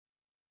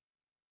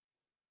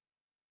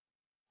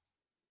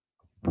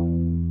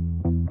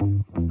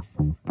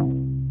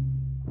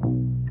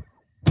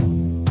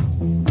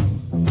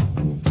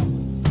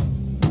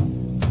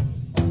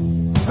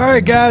All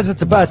right, guys,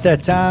 it's about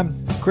that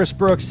time. Chris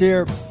Brooks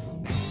here.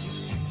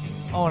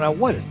 Oh, now,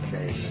 what is the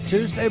day? Is it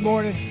Tuesday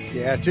morning?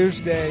 Yeah,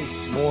 Tuesday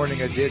morning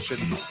edition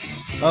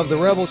of the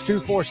Rebels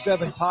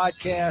 247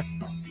 podcast.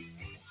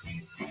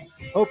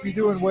 Hope you're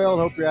doing well.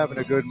 Hope you're having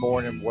a good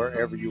morning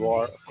wherever you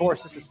are. Of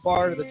course, this is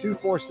part of the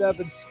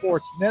 247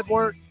 Sports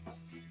Network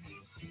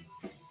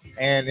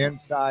and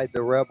inside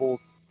the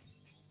Rebels.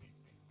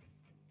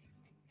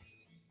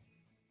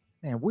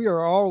 And we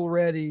are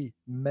already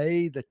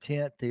May the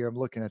 10th here. I'm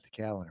looking at the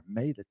calendar.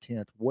 May the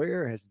 10th.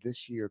 Where has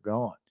this year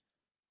gone?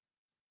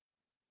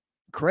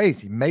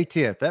 Crazy. May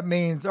 10th. That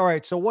means, all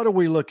right, so what are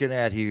we looking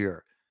at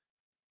here?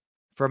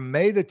 From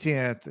May the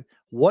 10th,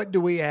 what do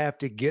we have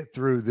to get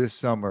through this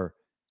summer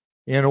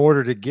in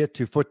order to get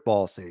to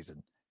football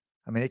season?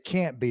 I mean, it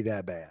can't be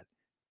that bad.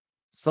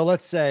 So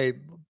let's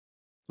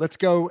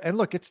go. And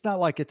look, it's not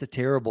like it's a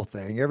terrible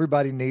thing.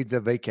 Everybody needs a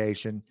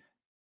vacation.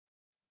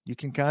 You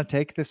can kind of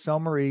take the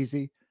summer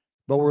easy,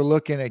 but we're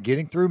looking at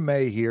getting through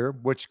May here,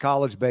 which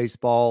college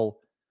baseball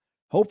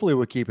hopefully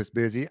will keep us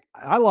busy.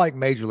 I like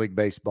Major League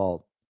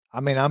Baseball. I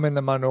mean, I'm in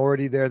the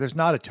minority there. There's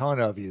not a ton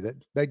of you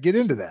that get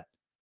into that.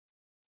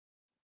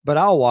 But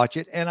I'll watch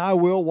it, and I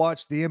will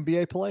watch the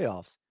NBA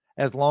playoffs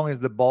as long as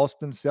the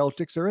Boston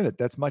Celtics are in it.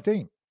 That's my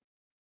team.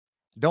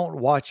 Don't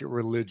watch it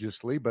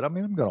religiously, but I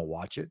mean, I'm going to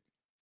watch it.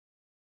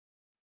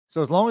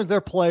 So as long as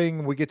they're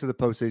playing, we get to the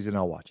postseason,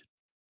 I'll watch it.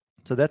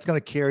 So that's going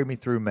to carry me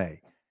through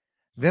May.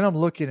 Then I'm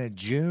looking at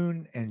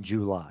June and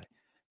July.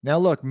 Now,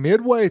 look,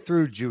 midway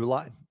through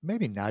July,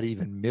 maybe not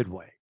even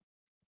midway.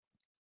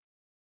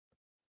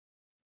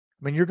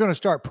 I mean, you're going to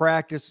start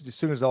practice as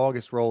soon as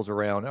August rolls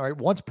around. All right,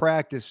 once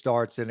practice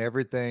starts and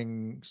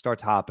everything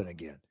starts hopping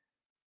again.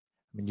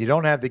 I mean, you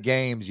don't have the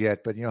games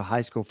yet, but,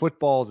 high school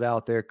football's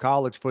out there,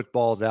 college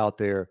football's out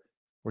there.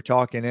 We're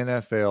talking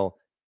NFL.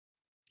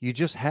 You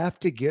just have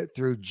to get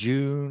through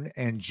June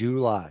and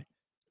July.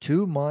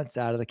 2 months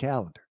out of the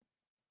calendar.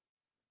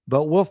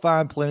 But we'll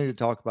find plenty to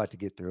talk about to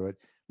get through it.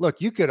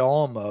 Look, you could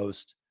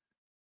almost,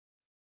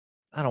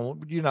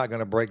 you're not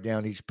going to break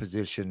down each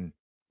position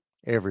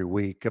every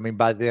week. I mean,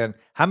 by then,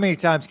 how many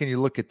times can you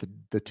look at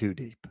the two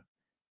deep?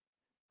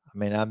 I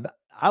mean,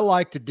 I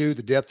like to do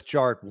the depth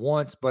chart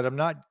once, but I'm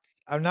not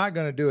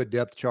going to do a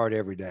depth chart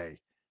every day.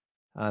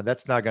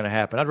 That's not going to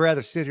happen. I'd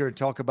rather sit here and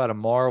talk about a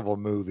Marvel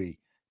movie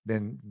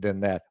than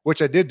that,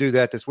 which I did do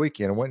that this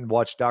weekend. I went and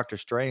watched Doctor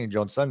Strange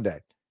on Sunday.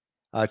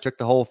 I took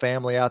the whole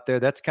family out there.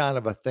 That's kind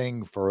of a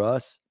thing for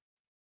us.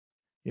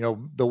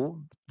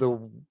 The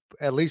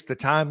at least the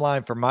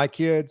timeline for my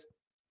kids.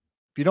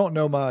 If you don't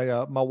know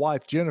my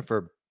wife,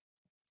 Jennifer,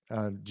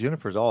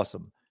 Jennifer's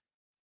awesome.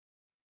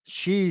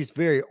 She's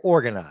very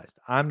organized.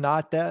 I'm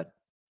not that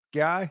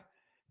guy,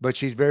 but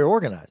she's very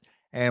organized.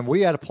 And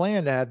we had a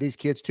plan to have these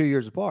kids 2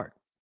 years apart.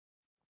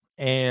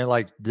 And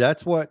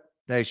that's what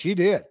she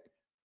did.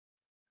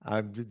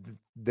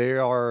 They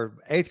are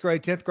 8th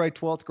grade, 10th grade,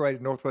 12th grade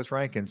at Northwest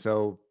Rankin.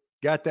 So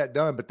got that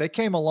done. But they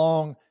came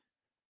along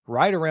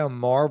right around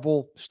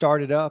Marvel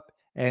started up.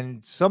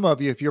 And some of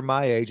you, if you're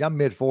my age, I'm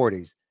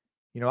mid-40s.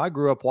 I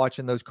grew up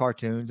watching those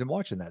cartoons and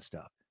watching that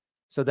stuff.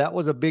 So that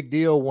was a big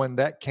deal when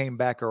that came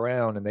back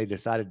around and they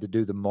decided to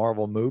do the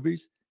Marvel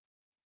movies.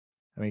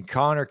 I mean,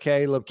 Connor,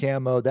 Caleb,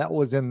 Camo, that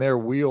was in their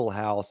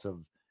wheelhouse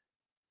of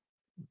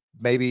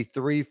maybe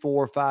 3,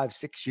 4, 5,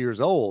 6 years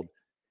old.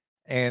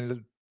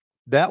 And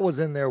that was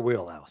in their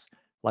wheelhouse.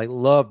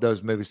 Love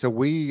those movies. So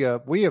we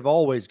have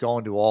always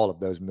gone to all of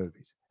those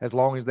movies as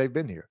long as they've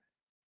been here.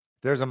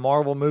 If there's a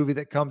Marvel movie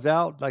that comes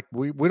out,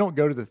 we don't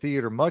go to the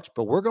theater much,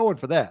 but we're going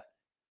for that.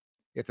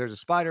 If there's a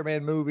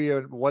Spider-Man movie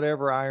or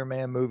whatever, Iron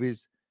Man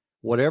movies,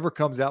 whatever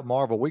comes out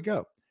Marvel, we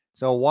go.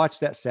 So I watched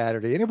that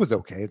Saturday, and it was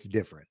okay. It's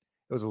different.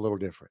 It was a little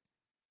different.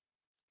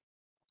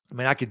 I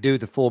mean, I could do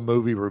the full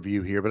movie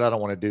review here, but I don't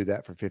want to do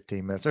that for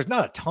 15 minutes. There's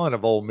not a ton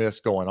of Ole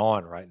Miss going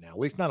on right now, at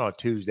least not on a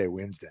Tuesday,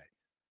 Wednesday.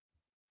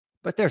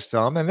 But there's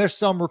some, and there's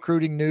some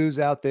recruiting news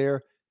out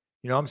there.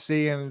 I'm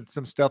seeing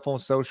some stuff on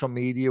social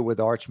media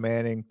with Arch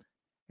Manning,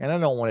 and I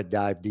don't want to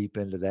dive deep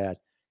into that.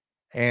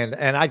 And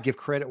I'd give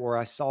credit where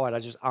I saw it. I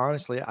just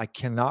honestly, I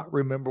cannot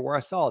remember where I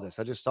saw this.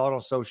 I just saw it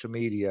on social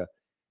media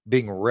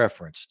being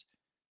referenced.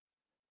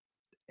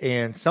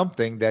 And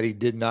something that he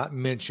did not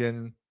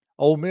mention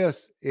Ole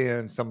Miss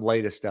in some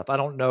latest stuff. I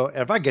don't know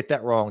if I get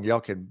that wrong.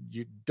 You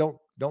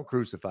don't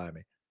crucify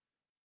me.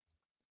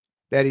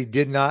 That he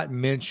did not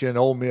mention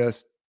Ole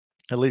Miss.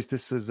 At least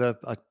this is a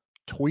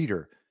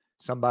tweeter,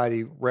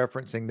 somebody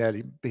referencing that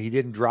he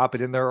didn't drop it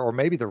in there, or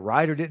maybe the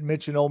writer didn't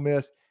mention Ole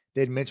Miss.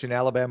 They didn't mention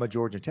Alabama,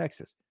 Georgia,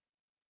 Texas.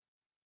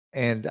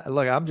 And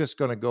look, I'm just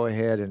going to go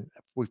ahead, and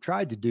we've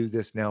tried to do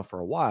this now for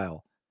a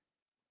while.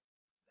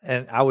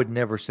 And I would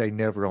never say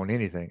never on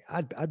anything.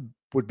 I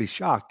would be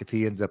shocked if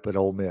he ends up at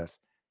Ole Miss.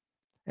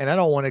 And I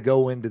don't want to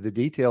go into the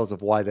details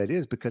of why that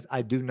is because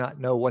I do not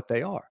know what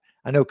they are.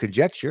 I know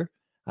conjecture.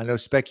 I know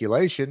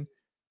speculation.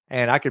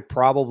 And I could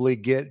probably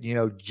get,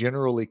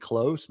 generally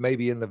close,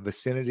 maybe in the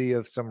vicinity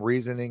of some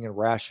reasoning and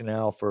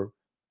rationale for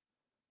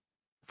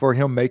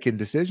him making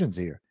decisions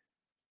here.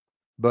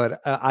 But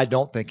I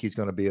don't think he's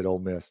going to be at Ole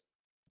Miss.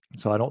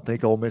 So I don't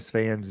think Ole Miss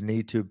fans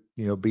need to,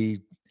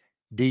 be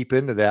deep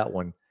into that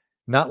one.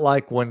 Not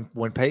like when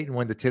Peyton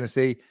went to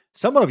Tennessee.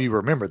 Some of you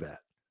remember that.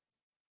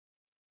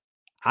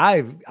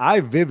 I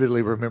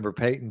vividly remember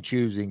Peyton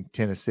choosing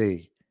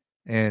Tennessee,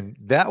 and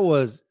that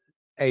was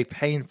a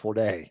painful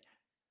day.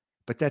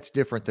 But that's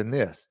different than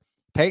this.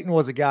 Peyton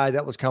was a guy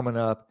that was coming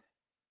up.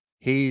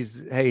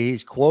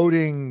 He's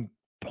quoting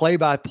play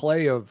by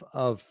play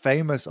of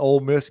famous Ole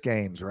Miss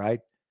games, right?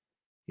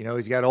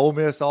 He's got Ole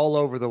Miss all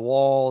over the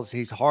walls.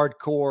 He's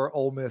hardcore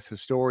Ole Miss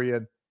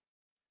historian,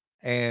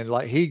 and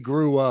like he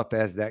grew up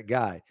as that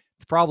guy.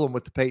 The problem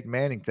with the Peyton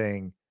Manning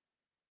thing,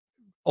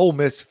 Ole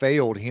Miss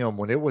failed him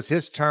when it was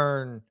his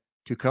turn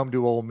to come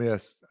to Ole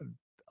Miss.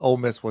 Ole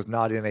Miss was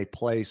not in a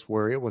place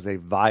where it was a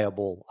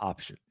viable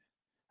option.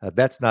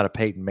 That's not a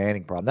Peyton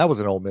Manning problem. That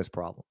was an Ole Miss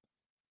problem.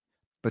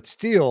 But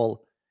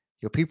still,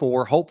 people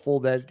were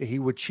hopeful that he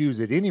would choose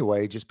it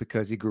anyway, just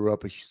because he grew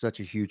up such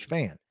a huge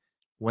fan.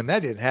 When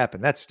that didn't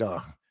happen, that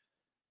stung.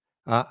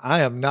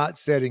 I am not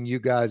setting you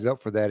guys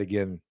up for that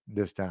again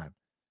this time.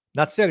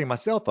 Not setting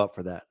myself up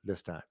for that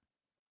this time.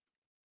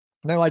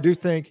 No, I do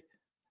think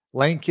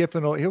Lane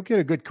Kiffin, he'll get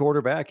a good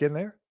quarterback in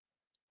there.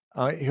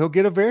 He'll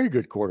get a very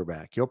good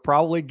quarterback. He'll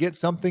probably get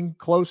something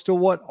close to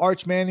what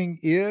Arch Manning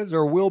is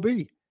or will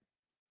be.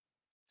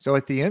 So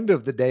at the end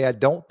of the day, I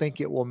don't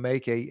think it will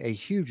make a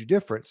huge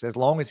difference as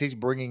long as he's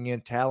bringing in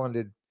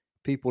talented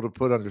people to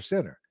put under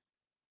center.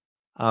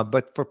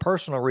 But for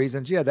personal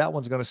reasons, yeah, that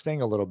one's going to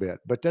sting a little bit.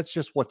 But that's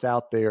just what's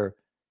out there.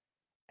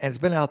 And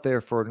it's been out there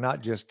for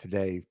not just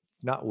today,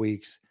 not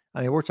weeks.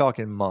 I mean, we're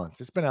talking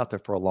months. It's been out there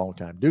for a long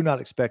time. Do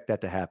not expect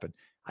that to happen.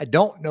 I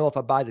don't know if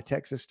I buy the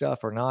Texas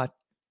stuff or not.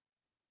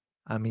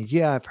 I mean,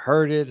 yeah, I've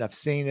heard it, I've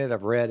seen it,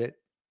 I've read it.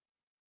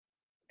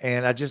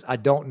 And I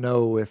don't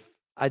know if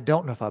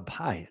I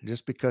buy it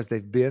just because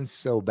they've been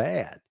so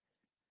bad.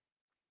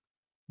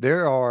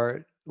 There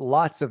are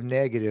lots of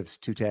negatives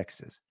to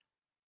Texas.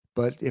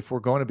 But if we're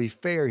going to be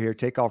fair here,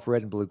 take off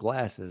red and blue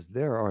glasses,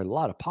 there are a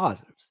lot of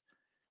positives.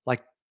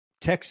 Like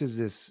Texas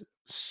is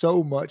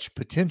so much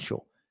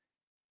potential.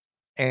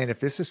 And if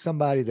this is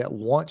somebody that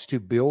wants to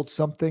build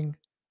something,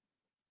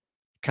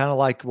 kind of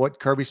like what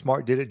Kirby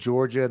Smart did at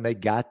Georgia and they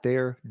got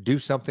there, do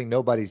something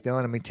nobody's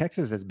done. I mean,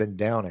 Texas has been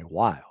down a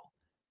while.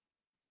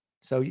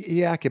 So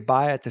yeah, I could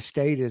buy it. The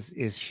state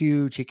is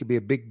huge. He could be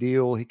a big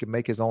deal. He could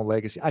make his own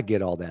legacy. I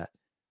get all that.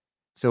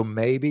 So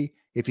maybe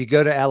if you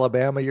go to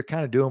Alabama, you're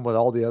kind of doing what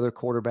all the other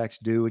quarterbacks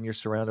do and you're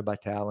surrounded by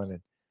talent.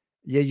 And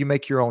yeah, you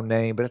make your own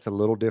name, but it's a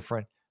little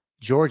different.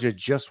 Georgia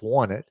just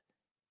won it.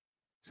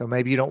 So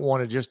maybe you don't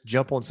want to just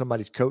jump on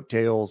somebody's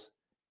coattails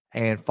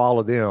and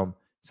follow them.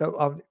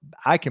 So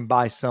I can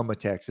buy some of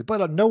Texas,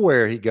 but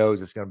nowhere he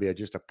goes, it's going to be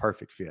just a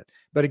perfect fit.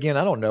 But again,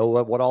 I don't know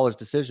what all his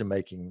decision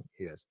making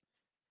is.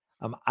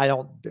 I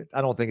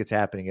don't think it's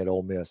happening at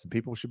Ole Miss, and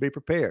people should be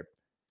prepared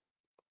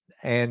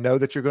and know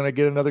that you're going to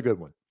get another good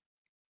one.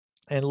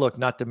 And look,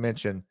 not to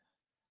mention,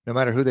 no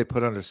matter who they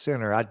put under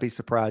center, I'd be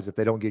surprised if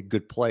they don't get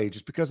good play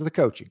just because of the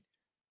coaching.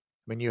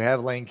 I mean, you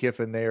have Lane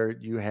Kiffin there.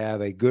 You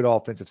have a good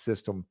offensive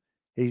system.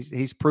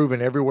 He's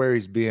proven everywhere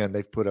he's been,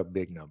 they've put up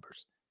big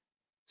numbers.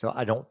 So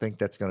I don't think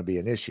that's going to be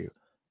an issue.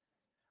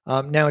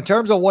 Now, in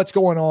terms of what's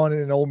going on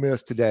in Ole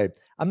Miss today,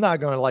 I'm not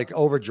going to like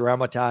over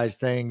dramatize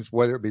things,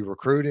 whether it be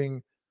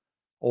recruiting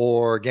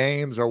or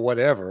games or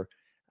whatever.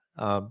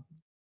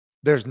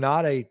 There's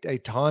not a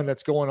ton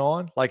that's going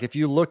on. Like if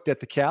you looked at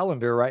the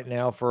calendar right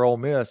now for Ole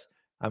Miss,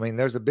 I mean,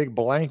 there's a big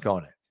blank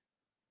on it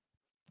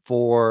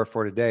for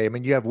today. I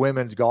mean, you have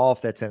women's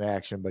golf that's in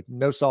action, but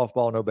no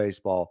softball, no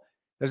baseball.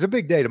 There's a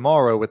big day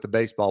tomorrow with the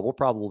baseball. We'll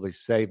probably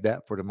save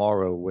that for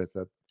tomorrow with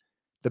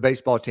the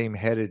baseball team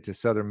headed to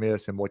Southern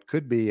Miss and what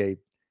could be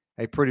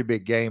a pretty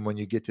big game when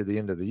you get to the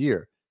end of the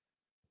year.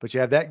 But you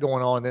have that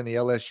going on, and then the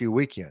LSU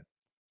weekend.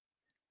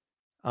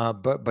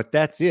 But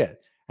that's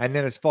it. And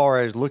then as far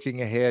as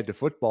looking ahead to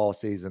football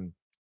season,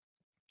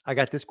 I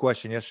got this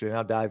question yesterday, and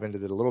I'll dive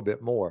into it a little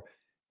bit more.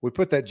 We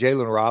put that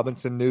Jalen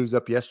Robinson news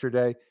up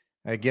yesterday.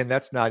 And again,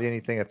 that's not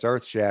anything that's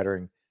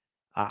earth-shattering.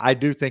 I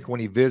do think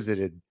when he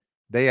visited,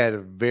 they had a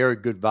very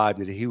good vibe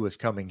that he was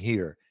coming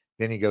here.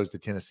 Then he goes to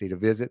Tennessee to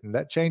visit, and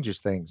that changes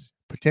things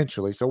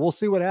potentially. So we'll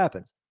see what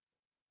happens.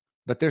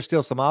 But there's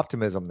still some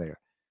optimism there.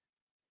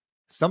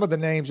 Some of the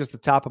names just the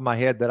top of my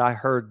head that I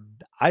heard,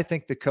 I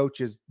think the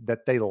coaches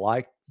that they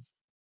like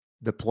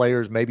the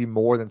players maybe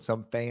more than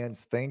some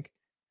fans think.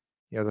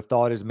 The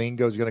thought is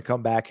Mingo's going to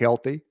come back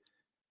healthy.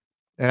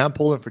 And I'm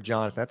pulling for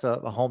Jonathan. That's a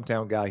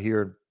hometown guy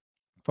here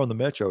from the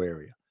metro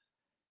area.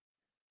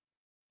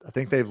 I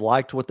think they've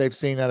liked what they've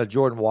seen out of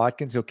Jordan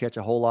Watkins. He'll catch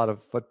a whole lot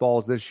of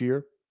footballs this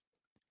year.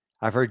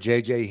 I've heard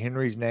J.J.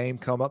 Henry's name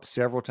come up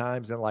several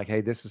times and like,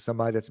 hey, this is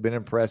somebody that's been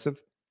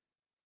impressive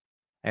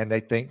and they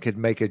think could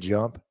make a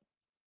jump.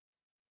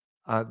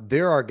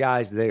 There are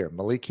guys there.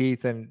 Malik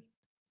Heath and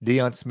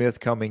Deion Smith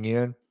coming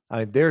in.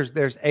 I mean,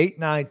 there's 8,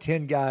 9,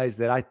 10 guys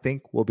that I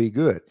think will be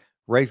good.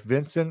 Rafe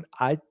Vincent,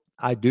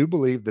 I do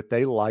believe that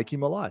they like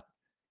him a lot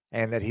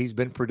and that he's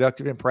been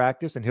productive in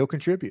practice and he'll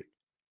contribute.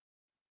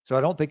 So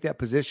I don't think that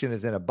position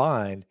is in a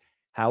bind.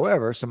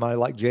 However, somebody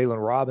like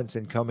Jalen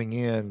Robinson coming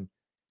in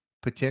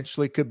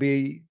potentially could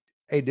be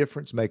a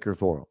difference maker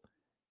for him.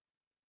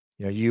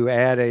 You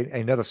add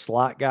another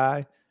slot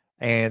guy,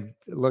 and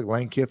look,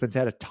 Lane Kiffin's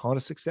had a ton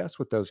of success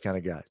with those kind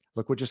of guys.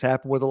 Look what just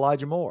happened with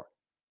Elijah Moore.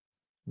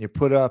 You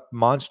put up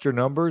monster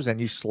numbers and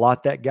you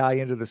slot that guy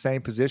into the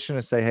same position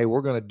and say, hey,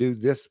 we're going to do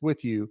this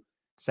with you.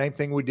 Same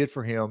thing we did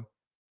for him.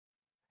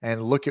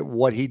 And look at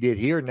what he did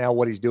here, now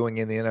what he's doing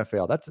in the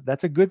NFL.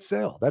 That's a good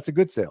sell. That's a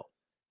good sell.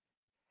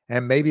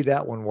 And maybe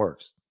that one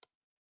works.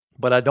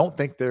 But I don't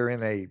think they're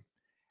in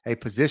a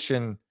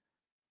position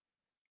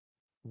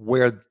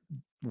where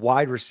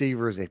wide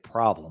receiver is a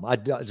problem. I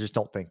just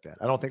don't think that.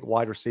 I don't think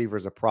wide receiver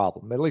is a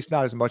problem, at least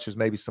not as much as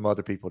maybe some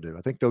other people do.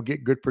 I think they'll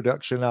get good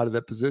production out of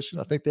that position.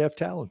 I think they have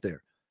talent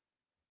there.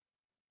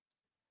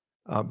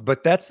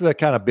 But that's the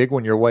kind of big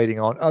one you're waiting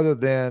on, other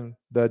than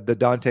the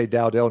Dante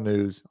Dowdell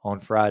news on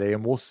Friday,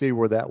 and we'll see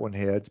where that one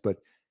heads. But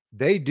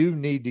they do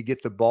need to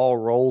get the ball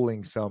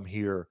rolling some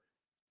here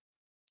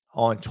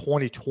on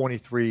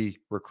 2023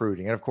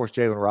 recruiting. And, of course,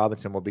 Jalen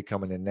Robinson will be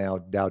coming in now.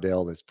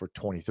 Dowdell is for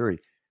 23.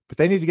 But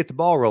they need to get the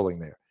ball rolling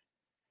there.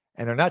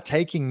 And they're not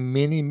taking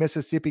many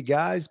Mississippi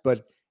guys,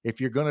 but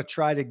if you're going to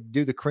try to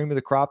do the cream of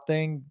the crop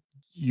thing,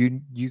 you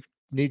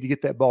need to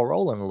get that ball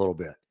rolling a little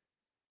bit.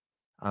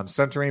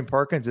 Suntarine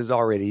Perkins is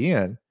already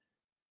in.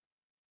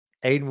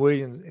 Aiden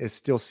Williams is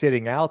still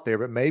sitting out there,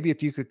 but maybe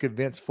if you could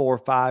convince 4 or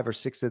 5 or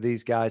 6 of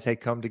these guys, hey,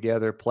 come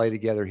together, play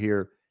together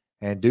here,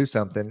 and do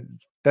something,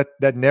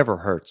 that never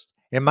hurts.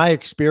 In my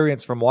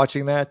experience from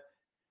watching that,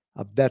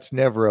 that's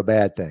never a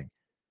bad thing.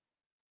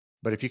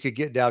 But if you could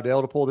get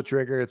Dowdell to pull the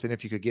trigger, then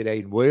if you could get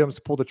Aiden Williams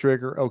to pull the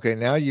trigger, okay,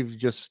 now you've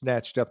just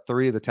snatched up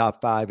 3 of the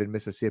top 5 in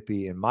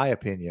Mississippi, in my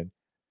opinion,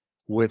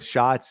 with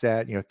shots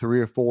at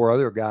 3 or 4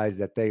 other guys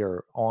that they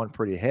are on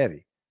pretty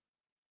heavy.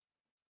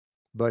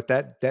 But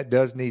that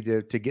does need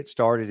to get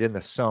started in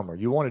the summer.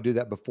 You want to do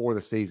that before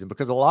the season,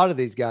 because a lot of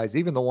these guys,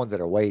 even the ones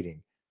that are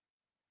waiting,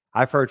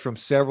 I've heard from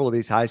several of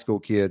these high school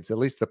kids, at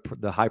least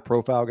the high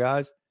profile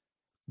guys,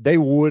 they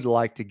would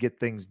like to get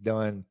things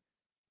done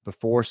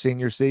before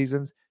senior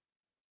seasons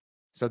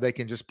so they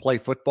can just play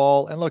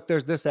football. And look,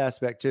 there's this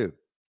aspect too.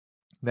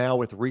 Now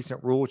with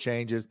recent rule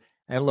changes,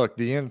 and look,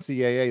 the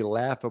NCAA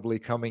laughably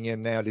coming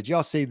in now. Did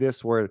y'all see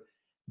this where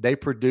they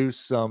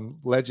produced some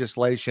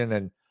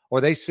legislation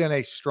or they sent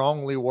a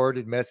strongly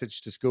worded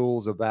message to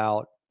schools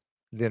about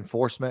the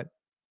enforcement?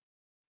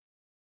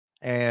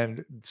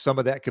 And some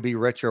of that could be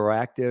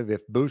retroactive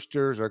if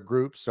boosters or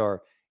groups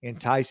are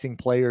enticing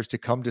players to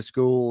come to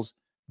schools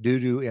due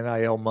to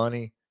NIL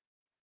money.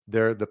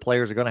 The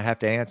players are going to have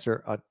to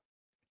answer.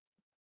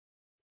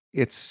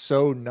 It's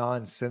so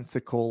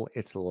nonsensical,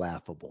 it's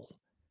laughable.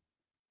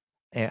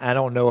 And I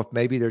don't know if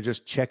maybe they're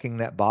just checking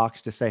that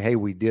box to say, hey,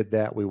 we did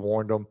that. We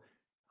warned them.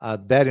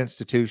 That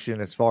institution,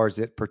 as far as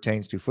it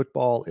pertains to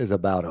football, is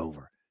about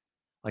over.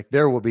 Like,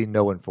 there will be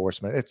no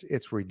enforcement.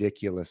 It's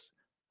ridiculous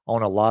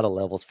on a lot of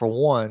levels. For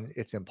one,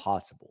 it's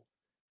impossible.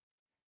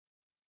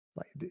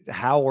 Like,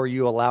 how are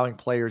you allowing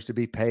players to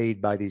be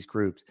paid by these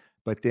groups?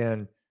 But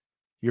then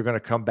you're going to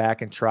come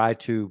back and try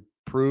to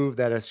prove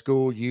that a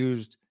school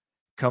used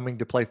coming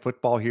to play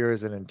football here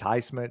as an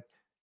enticement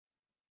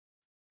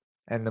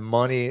and the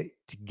money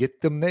to get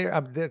them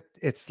there.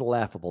 It's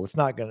laughable. It's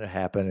not going to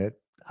happen.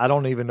 I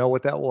don't even know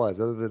what that was,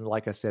 other than,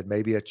 like I said,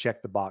 maybe a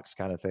check the box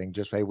kind of thing.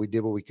 Just, hey, we did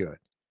what we could.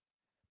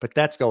 But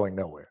that's going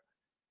nowhere.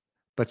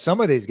 But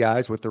some of these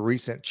guys, with the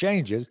recent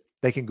changes,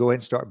 they can go ahead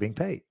and start being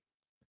paid.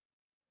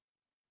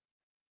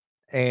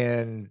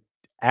 And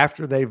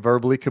after they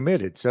verbally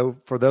committed. So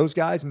for those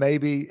guys,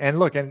 maybe, and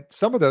look, and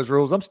some of those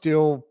rules, I'm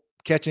still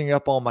catching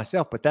up on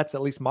myself, but that's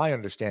at least my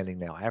understanding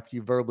now. After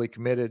you verbally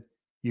committed,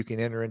 you can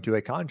enter into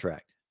a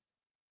contract.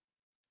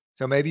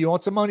 So maybe you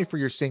want some money for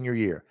your senior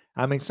year.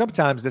 I mean,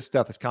 sometimes this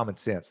stuff is common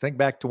sense. Think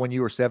back to when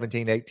you were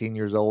 17, 18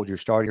 years old, you're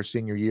starting your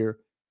senior year.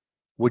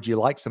 Would you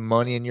like some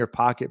money in your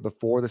pocket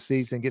before the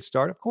season gets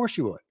started? Of course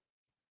you would.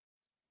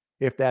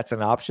 If that's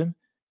an option,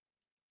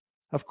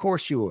 of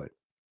course you would.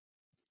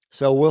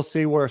 So we'll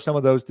see where some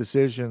of those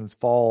decisions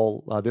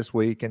fall this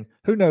week. And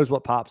who knows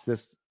what pops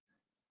this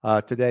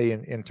today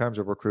in terms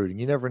of recruiting.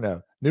 You never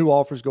know. New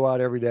offers go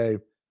out every day.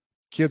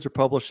 Kids are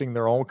publishing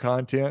their own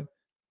content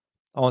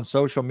on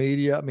social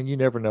media. I mean, you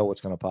never know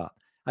what's going to pop.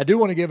 I do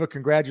want to give a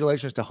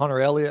congratulations to Hunter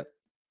Elliott.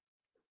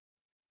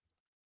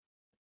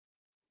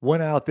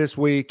 Went out this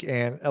week,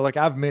 and like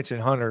I've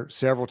mentioned Hunter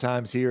several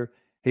times here,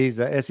 he's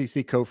a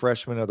SEC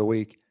co-freshman of the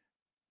week.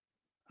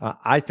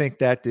 I think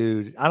that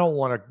dude, I don't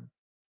want to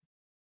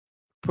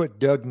put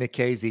Doug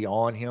Nikhazy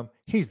on him.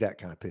 He's that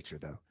kind of pitcher,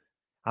 though.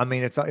 I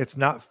mean, it's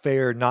not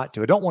fair not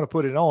to. I don't want to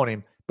put it on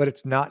him, but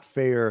it's not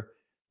fair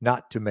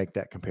not to make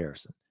that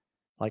comparison.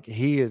 Like,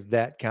 he is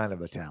that kind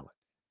of a talent.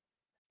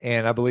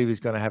 And I believe he's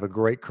going to have a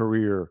great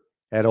career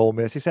at Ole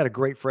Miss. He's had a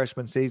great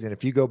freshman season.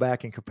 If you go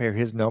back and compare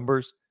his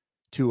numbers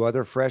to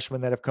other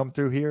freshmen that have come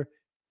through here,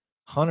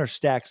 Hunter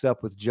stacks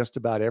up with just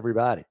about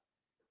everybody.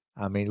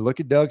 I mean, look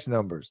at Doug's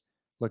numbers.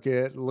 Look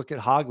at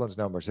Hoglin's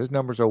numbers. His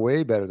numbers are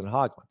way better than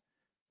Hoglin.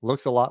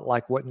 Looks a lot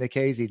like what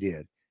Nikhazy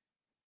did.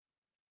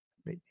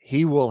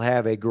 he will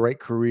have a great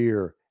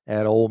career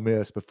at Ole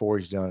Miss before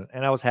he's done.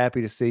 And I was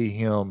happy to see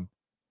him,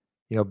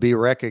 be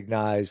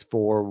recognized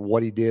for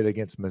what he did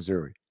against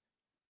Missouri.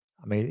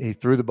 I mean, he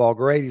threw the ball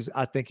great.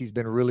 I think he's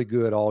been really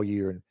good all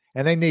year,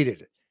 and they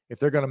needed it. If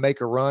they're going to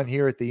make a run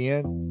here at the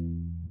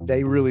end,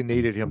 they really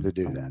needed him to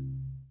do that.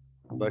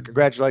 But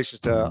congratulations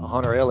to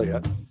Hunter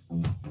Elliott,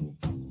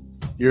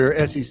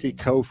 your SEC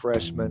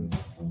co-freshman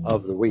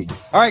of the week.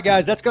 All right,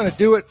 guys, that's going to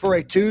do it for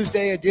a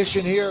Tuesday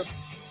edition here.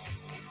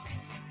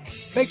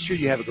 Make sure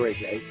you have a great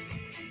day.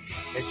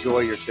 Enjoy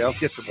yourself.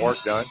 Get some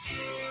work done.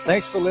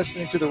 Thanks for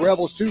listening to the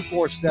Rebels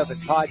 247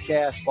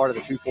 podcast, part of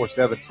the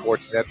 247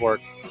 Sports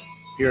Network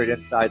here at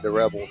Inside the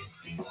Rebels.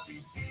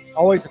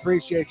 Always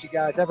appreciate you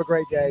guys. Have a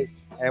great day,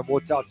 and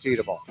we'll talk to you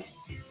tomorrow.